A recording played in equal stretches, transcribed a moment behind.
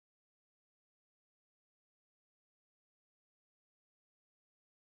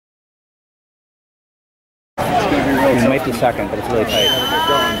It might be second, but it's really tight.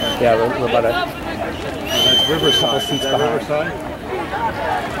 Yeah, we're about a couple seats behind.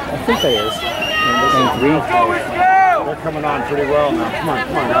 I think that is. And 3. They're coming on pretty well now. Come on,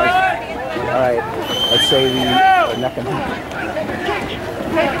 guys. All right, let's say we are neck and neck.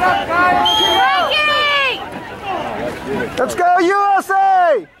 Let's go,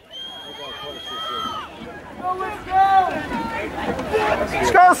 USA!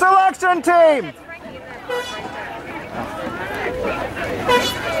 Let's go, selection team!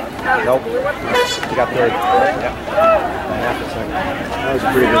 Nope. You got third. Yep. That was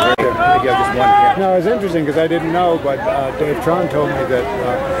pretty good right there. I think you have just one here. No, it was interesting because I didn't know, but Dave Tron told me that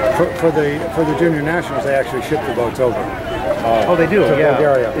for the junior nationals they actually ship the boats over. Oh, they do. Yeah.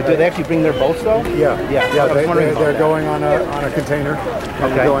 Bulgaria. Do they actually bring their boats though? Yeah. They're going on a container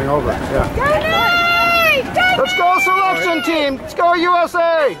and going over. Yeah. Let's go, selection team! Let's go,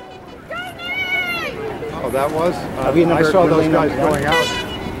 USA! Oh, that was? I saw those guys going out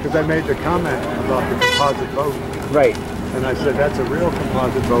because I made the comment about the composite boat. Right. And I said that's a real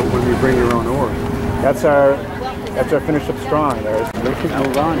composite boat when you bring your own oars. That's our finish up strong. There's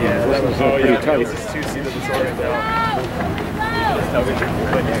move on. Yeah, this was pretty tight. This is 2 seats of the story now.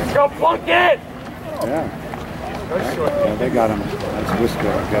 Go plunk it! Yeah. Yeah, they got him. That's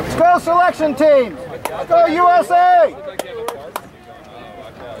Whisker. Let's go, selection team! Let's go, USA!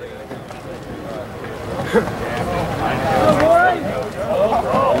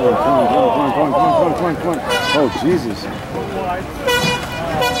 Come on. Oh, Jesus.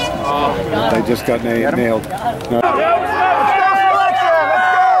 They just got nailed. No. Let's go, selection! Let's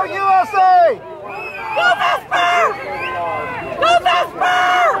go, USA! Go Vesper! Go Vesper!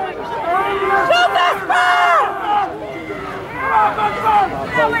 Go Vesper!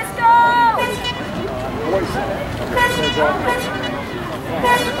 Now let's go!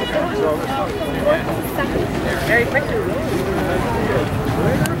 Very quickly.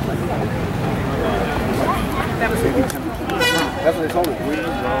 That's what they told us.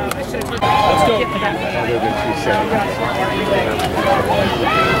 Let's go.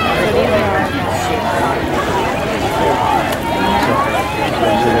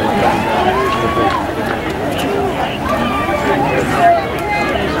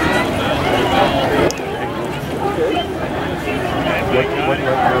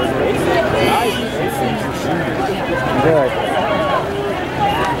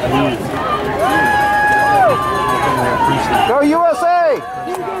 Go, USA!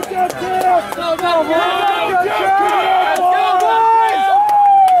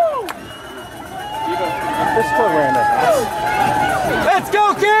 They're still wearing their hats. Let's go,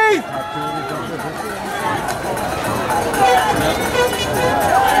 Keith!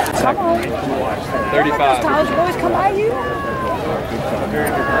 35. College boys come by you?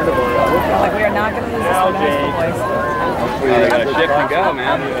 Like we are not going to lose this high school boys. They got to shift and go,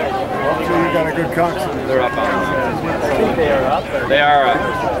 man. Hopefully you got a good coxswain. They're up on them. They are up. They are up.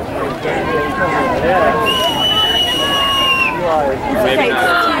 Maybe not.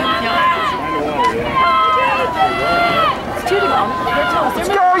 It's two to go. Let's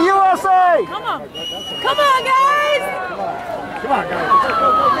go, USA! Come on. Come on, guys! Come on, guys.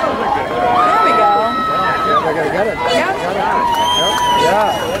 There we go. Yeah, they gotta get it. Yep. Yeah,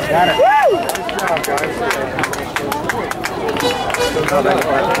 got it. Woo! Good job, guys.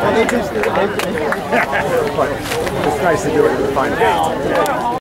 It's nice to do it in the final.